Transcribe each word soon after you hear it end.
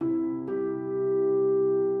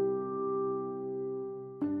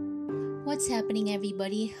What's happening,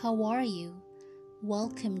 everybody? How are you?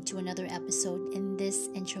 Welcome to another episode in this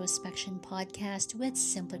introspection podcast with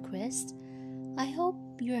Simply Chris. I hope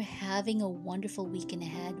you're having a wonderful weekend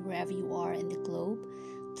ahead wherever you are in the globe.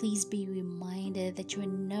 Please be reminded that you're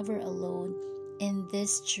never alone in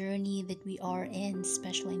this journey that we are in,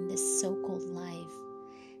 especially in this so-called life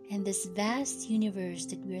and this vast universe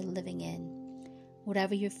that we're living in.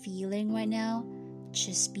 Whatever you're feeling right now,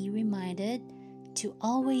 just be reminded to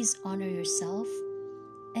always honor yourself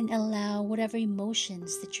and allow whatever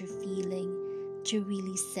emotions that you're feeling to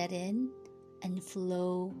really set in and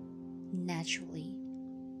flow naturally.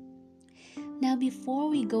 Now, before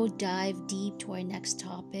we go dive deep to our next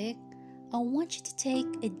topic, I want you to take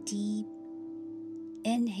a deep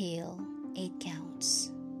inhale, 8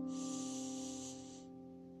 counts,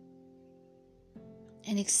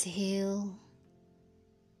 and exhale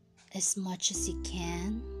as much as you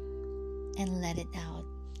can and let it out.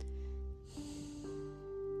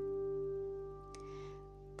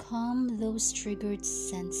 Calm those triggered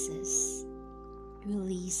senses,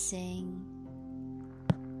 releasing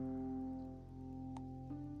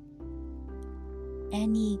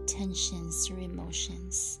any tensions or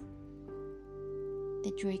emotions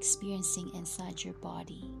that you're experiencing inside your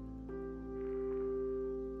body.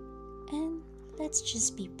 And let's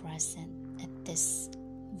just be present at this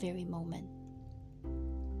very moment.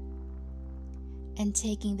 And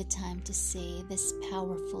taking the time to say these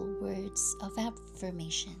powerful words of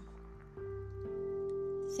affirmation.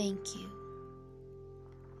 Thank you.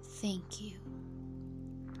 Thank you.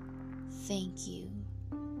 Thank you,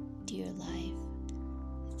 dear life.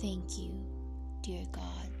 Thank you, dear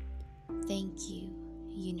God. Thank you,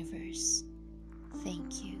 universe.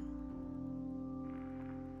 Thank you.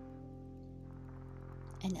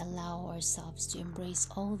 And allow ourselves to embrace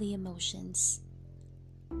all the emotions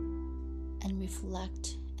and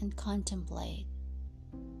reflect and contemplate.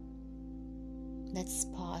 Let's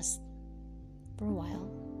pause for a while.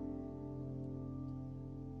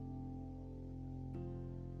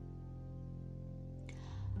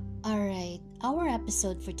 Alright, our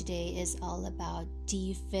episode for today is all about, do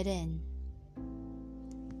you fit in?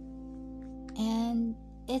 And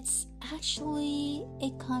it's actually a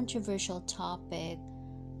controversial topic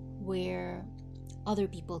where other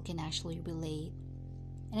people can actually relate.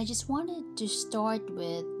 And I just wanted to start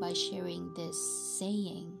with by sharing this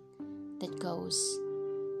saying that goes,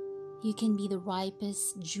 you can be the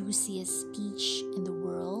ripest, juiciest peach in the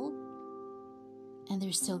world, and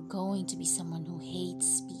there's still going to be someone who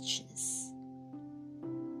hates peaches.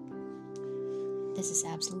 This is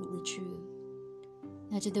absolutely true.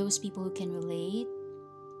 Now, to those people who can relate,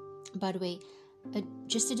 by the way,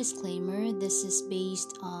 just a disclaimer, this is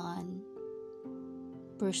based on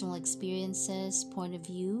personal experiences, point of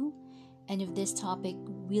view, and if this topic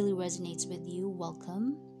really resonates with you,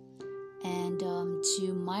 welcome. And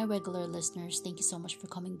to my regular listeners, thank you so much for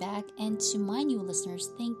coming back, and to my new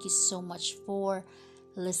listeners, thank you so much for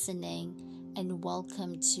listening, and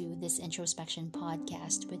welcome to this introspection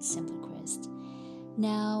podcast with Simply Chris.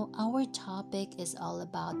 Now, our topic is all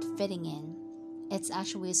about fitting in. It's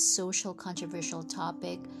actually a social controversial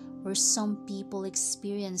topic where some people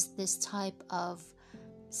experience this type of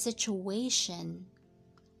situation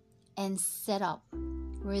and setup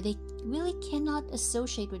where they really cannot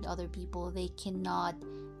associate with other people, they cannot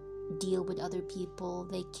deal with other people,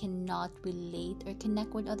 they cannot relate or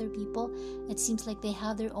connect with other people. It seems like they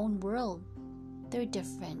have their own world. They're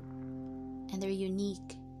different and they're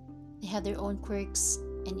unique. They have their own quirks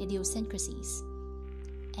and idiosyncrasies,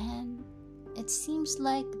 and it seems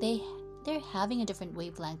like they're having a different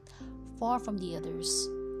wavelength, far from the others.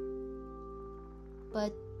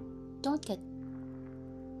 But don't get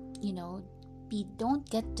don't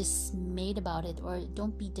get dismayed about it, or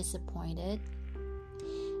don't be disappointed.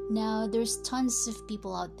 Now, there's tons of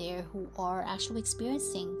people out there who are actually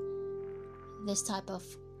experiencing this type of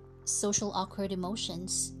social awkward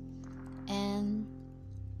emotions, and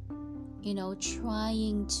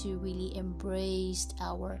trying to really embrace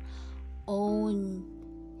our own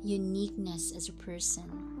uniqueness as a person.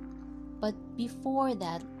 But before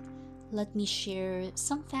that, let me share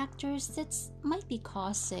some factors that might be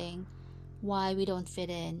causing why we don't fit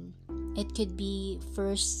in. It could be,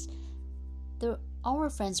 first, our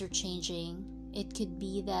friends are changing. It could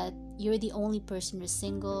be that you're the only person who's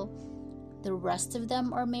single. The rest of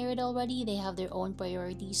them are married already. They have their own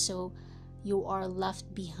priorities, so you are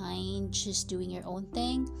left behind just doing your own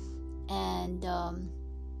thing. And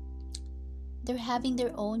they're having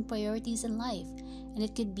their own priorities in life. And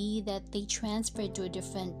it could be that they transfer to a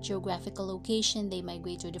different geographical location, they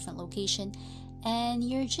migrate to a different location, and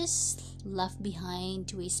you're just left behind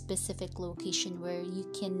to a specific location where you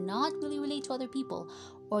cannot really relate to other people,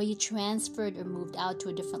 or you transferred or moved out to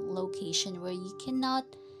a different location where you cannot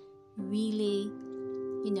really,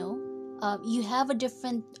 you have a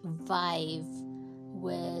different vibe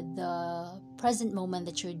with the present moment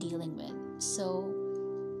that you're dealing with. So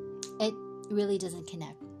it really doesn't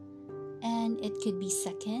connect. And it could be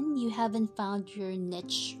second, you haven't found your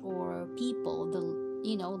niche or people,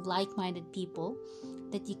 like-minded people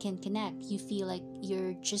that you can connect. You feel like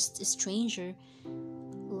you're just a stranger,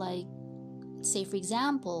 like, say for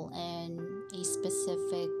example, in a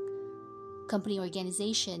specific company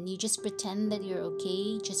organization, you just pretend that you're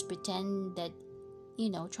okay, just pretend that,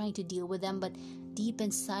 trying to deal with them, but deep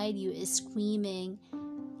inside you is screaming,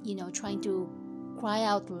 trying to cry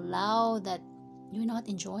out loud that you're not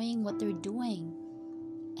enjoying what they're doing,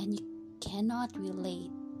 and you cannot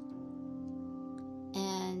relate.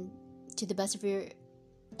 And to the best of your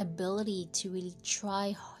ability to really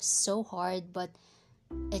try so hard, but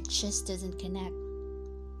it just doesn't connect.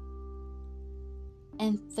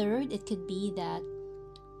 And third, it could be that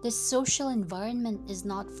the social environment is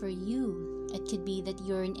not for you. It could be that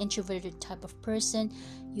you're an introverted type of person,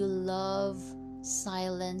 you love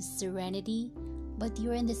silence, serenity, but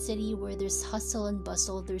you're in the city where there's hustle and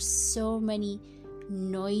bustle, there's so many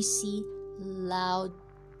noisy, loud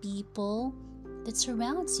people that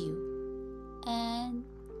surrounds you, and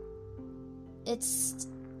it's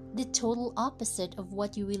the total opposite of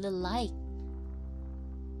what you really like,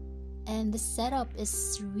 and the setup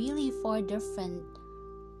is really far different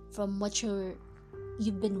from what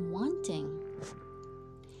you've been wanting.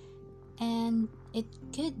 And it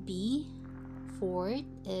could be fourth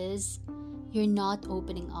is you're not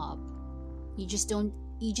opening up. You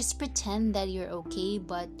just pretend that you're okay,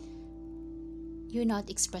 but you're not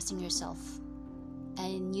expressing yourself,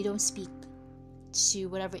 and you don't speak to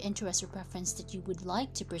whatever interest or preference that you would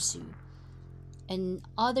like to pursue. And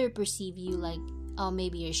other perceive you like, oh,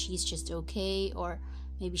 maybe she's just okay, or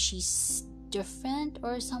maybe she's different,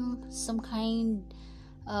 or some kind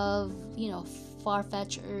of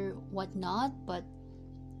far-fetched or whatnot. But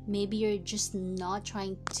maybe you're just not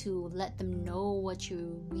trying to let them know what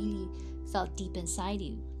you really felt deep inside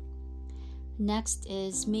you. Next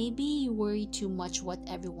is maybe you worry too much what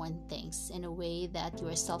everyone thinks, in a way that you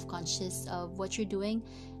are self-conscious of what you're doing.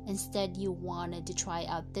 Instead, you wanted to try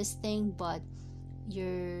out this thing, but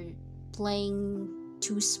you're playing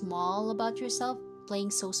too small about yourself,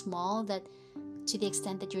 playing so small that to the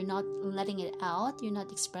extent that you're not letting it out, you're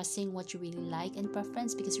not expressing what you really like and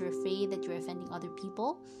preference, because you're afraid that you're offending other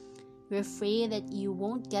people. You're afraid that you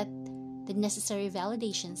won't get the necessary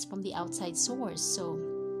validations from the outside source. So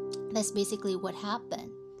that's basically what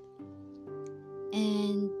happened.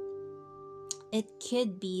 And it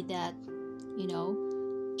could be that,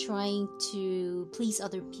 trying to please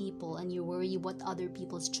other people, and you worry what other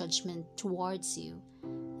people's judgment towards you,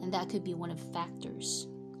 and that could be one of the factors.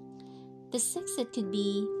 The sixth, it could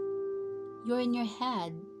be you're in your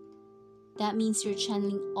head. That means you're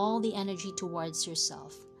channeling all the energy towards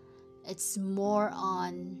yourself. It's more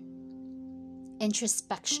on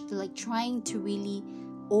introspection, like trying to really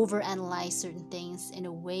overanalyze certain things in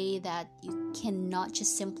a way that you cannot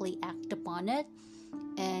just simply act upon it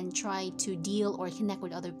and try to deal or connect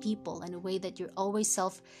with other people, in a way that you're always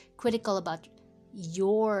self-critical about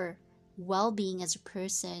your well-being as a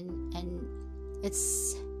person, and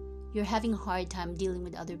you're having a hard time dealing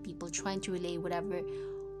with other people, trying to relay whatever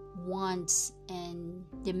wants and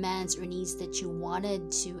demands or needs that you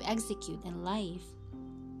wanted to execute in life.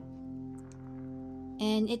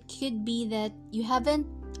 And it could be that you haven't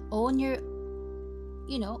owned your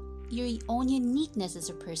own uniqueness as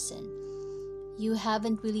a person. You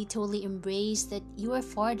haven't really totally embraced that you are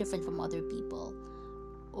far different from other people,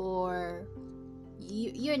 or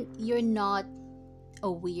you're not a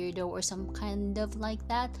weirdo or some kind of like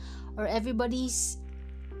that, or everybody's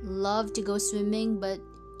love to go swimming, but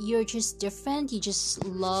you're just different. You just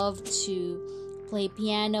love to play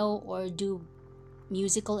piano or do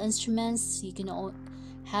musical instruments. You can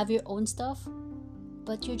have your own stuff,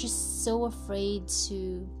 but you're just so afraid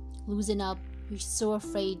to loosen up. You're so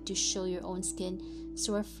afraid to show your own skin,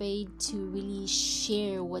 so afraid to really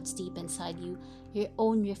share what's deep inside you, your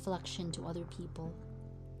own reflection to other people.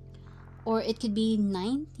 Or it could be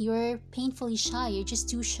ninth, you're painfully shy. You're just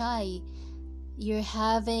too shy. You're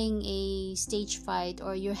having a stage fright,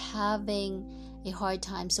 or you're having a hard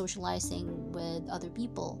time socializing with other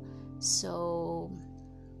people. So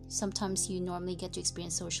sometimes you normally get to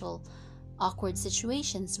experience social awkward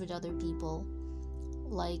situations with other people.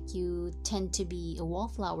 Like you tend to be a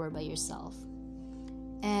wallflower by yourself.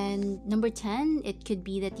 And number 10, it could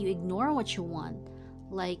be that you ignore what you want.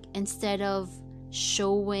 Like instead of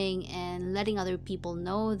showing and letting other people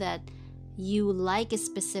know that you like a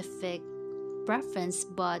specific preference,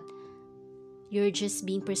 but you're just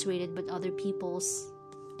being persuaded by other people's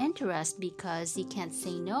interest because you can't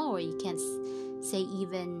say no, or you can't say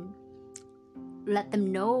even let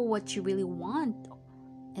them know what you really want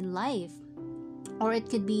in life. Or it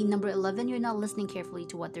could be number 11, you're not listening carefully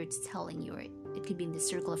to what they're telling you. Or it could be in the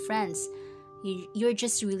circle of friends. You're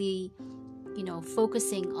just really,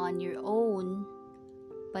 focusing on your own,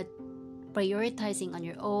 but prioritizing on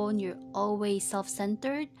your own. You're always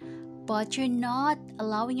self-centered, but you're not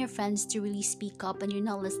allowing your friends to really speak up, and you're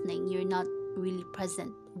not listening. You're not really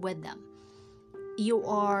present with them.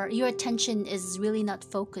 Your attention is really not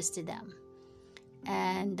focused to them,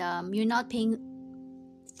 and you're not paying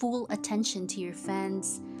full attention to your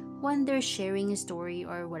friends when they're sharing a story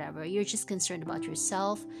or whatever. You're just concerned about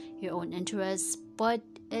yourself, your own interests, but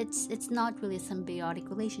it's not really a symbiotic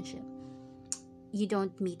relationship. You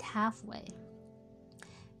don't meet halfway.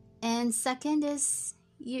 And second is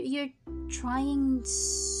you're trying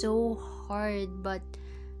so hard, but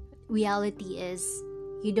reality is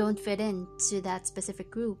you don't fit into that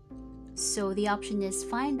specific group. So the option is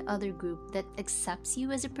find other group that accepts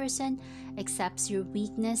you as a person, accepts your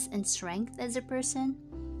weakness and strength as a person,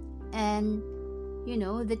 and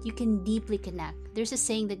that you can deeply connect. There's a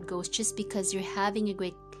saying that goes, just because you're having a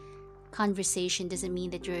great conversation doesn't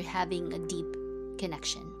mean that you're having a deep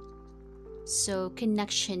connection. So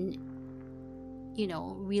connection,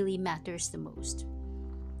 really matters the most.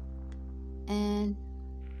 And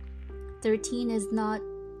 13 is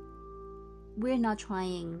we're not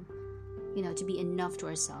trying to be enough to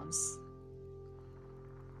ourselves,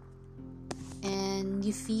 and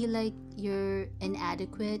you feel like you're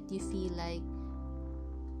inadequate, you feel like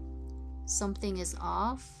something is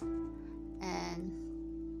off, and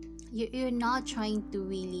you're not trying to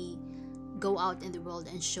really go out in the world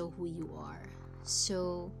and show who you are.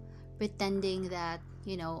 So pretending that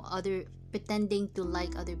pretending to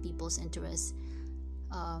like other people's interests,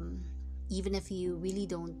 even if you really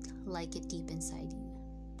don't like it deep inside you.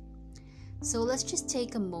 So let's just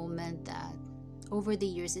take a moment that over the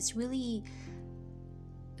years, it's really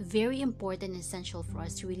very important and essential for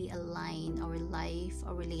us to really align our life,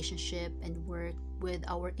 our relationship, and work with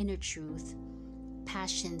our inner truth,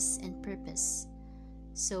 passions, and purpose.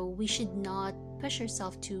 So we should not push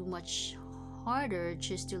ourselves too much harder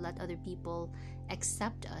just to let other people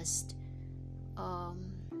accept us,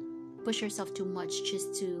 push ourselves too much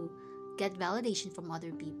just to get validation from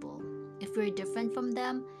other people. If we're different from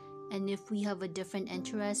them, and if we have a different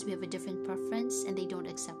interest, we have a different preference, and they don't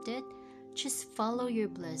accept it, just follow your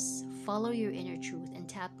bliss, follow your inner truth, and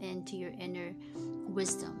tap into your inner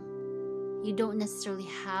wisdom. You don't necessarily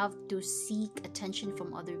have to seek attention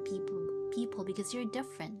from other people because you're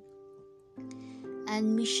different.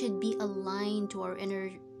 And we should be aligned to our inner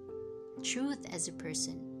truth as a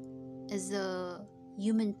person, as a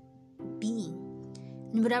human being.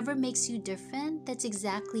 And whatever makes you different, that's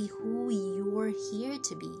exactly who you're here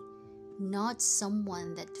to be, not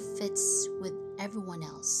someone that fits with everyone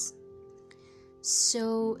else.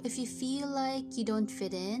 So if you feel like you don't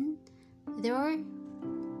fit in, there are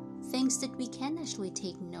things that we can actually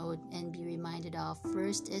take note and be reminded of.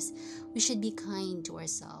 First is we should be kind to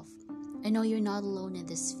ourselves. I know you're not alone in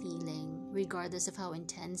this feeling, regardless of how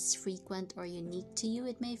intense, frequent, or unique to you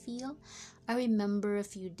it may feel. I remember a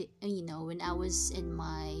few when I was in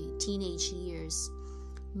my teenage years,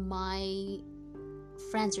 my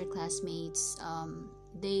friends or classmates,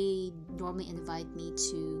 they normally invite me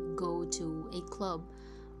to go to a club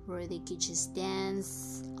where they could just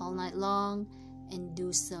dance all night long and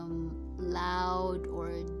do some loud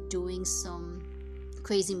or doing some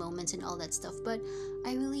crazy moments and all that stuff. But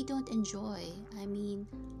I really don't enjoy. I mean,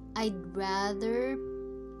 I'd rather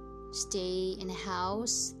stay in a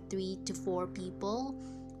house, 3 to 4 people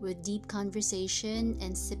with deep conversation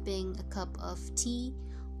and sipping a cup of tea,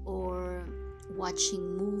 or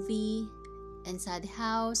watching movie inside the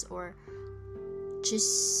house, or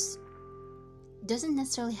just doesn't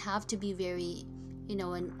necessarily have to be very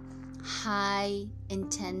an high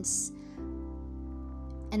intense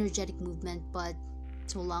energetic movement, but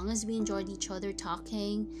so long as we enjoyed each other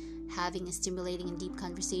talking, having a stimulating and deep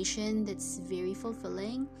conversation that's very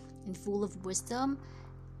fulfilling and full of wisdom,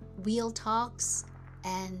 real talks,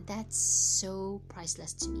 and that's so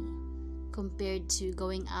priceless to me compared to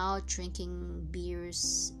going out drinking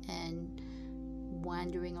beers and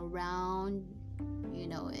wandering around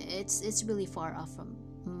It's really far off from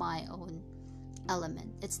my own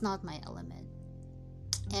element. It's not my element.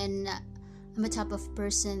 And I'm a type of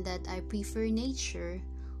person that I prefer nature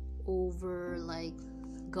over like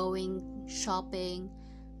going shopping,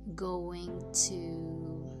 going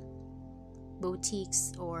to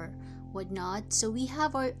boutiques or whatnot. So we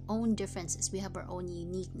have our own differences, we have our own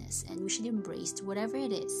uniqueness, and we should embrace whatever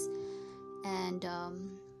it is. And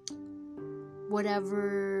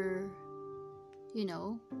whatever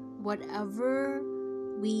whatever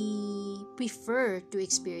we prefer to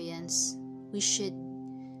experience, we should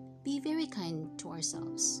be very kind to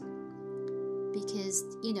ourselves. Because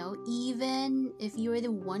even if you're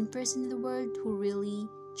the one person in the world who really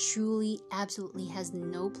truly absolutely has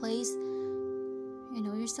no place,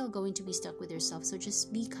 you're still going to be stuck with yourself. So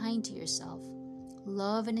just be kind to yourself.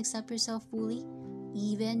 Love and accept yourself fully,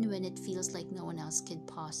 even when it feels like no one else could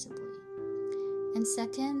possibly. And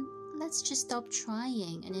second, let's just stop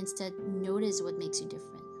trying and instead notice what makes you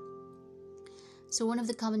different. So one of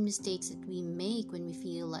the common mistakes that we make when we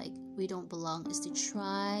feel like we don't belong is to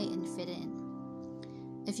try and fit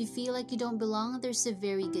in. If you feel like you don't belong, there's a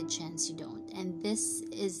very good chance you don't. And this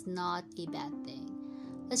is not a bad thing.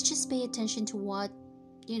 Let's just pay attention to what,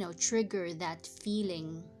 trigger that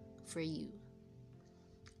feeling for you.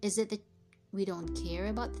 Is it that we don't care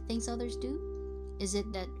about the things others do? Is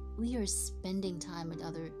it that we are spending time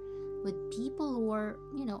with people who are,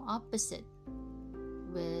 opposite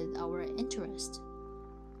with our interest?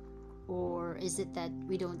 Or is it that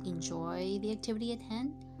we don't enjoy the activity at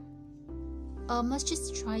hand? Let's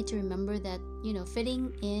just try to remember that,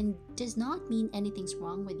 fitting in does not mean anything's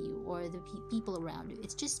wrong with you or the people around you.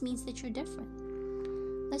 It just means that you're different.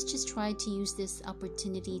 Let's just try to use this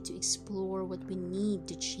opportunity to explore what we need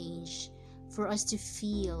to change for us to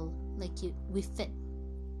feel like we fit.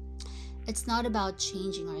 It's not about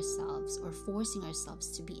changing ourselves or forcing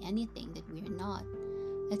ourselves to be anything that we are not.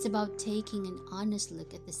 It's about taking an honest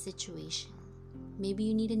look at the situation. Maybe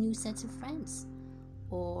you need a new set of friends,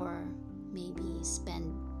 or maybe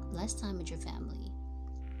spend less time with your family,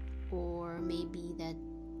 or maybe that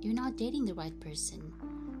you're not dating the right person,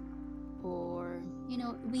 or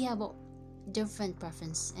we have a different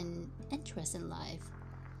preference and interest in life.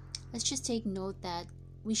 Let's just take note that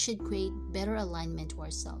we should create better alignment to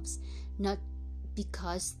ourselves, not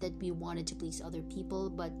because that we wanted to please other people,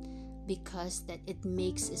 but because that it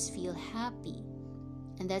makes us feel happy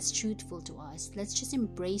and that's truthful to us. Let's just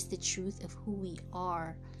embrace the truth of who we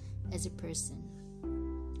are as a person.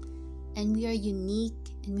 And we are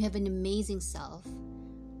unique and we have an amazing self.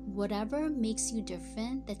 Whatever makes you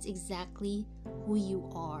different, that's exactly who you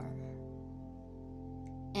are.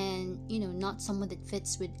 And not someone that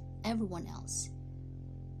fits with everyone else.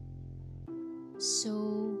 So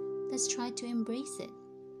let's try to embrace it.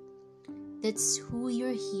 That's who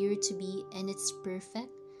you're here to be, and it's perfect,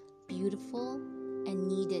 beautiful, and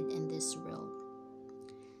needed in this world.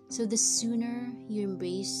 So the sooner you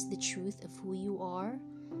embrace the truth of who you are,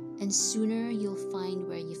 and sooner you'll find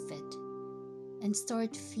where you fit and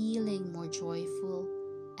start feeling more joyful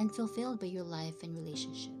and fulfilled by your life and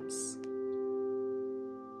relationships.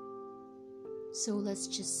 So let's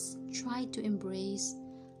just try to embrace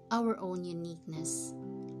our own uniqueness,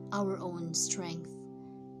 our own strength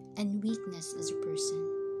and weakness as a person,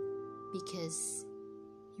 because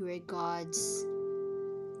you are God's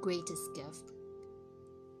greatest gift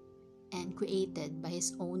and created by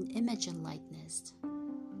His own image and likeness.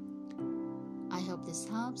 I hope this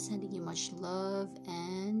helps. Sending you much love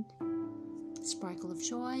and sparkle of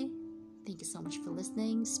joy. Thank you so much for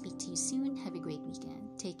listening. Speak to you soon. Have a great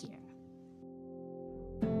weekend. Take care.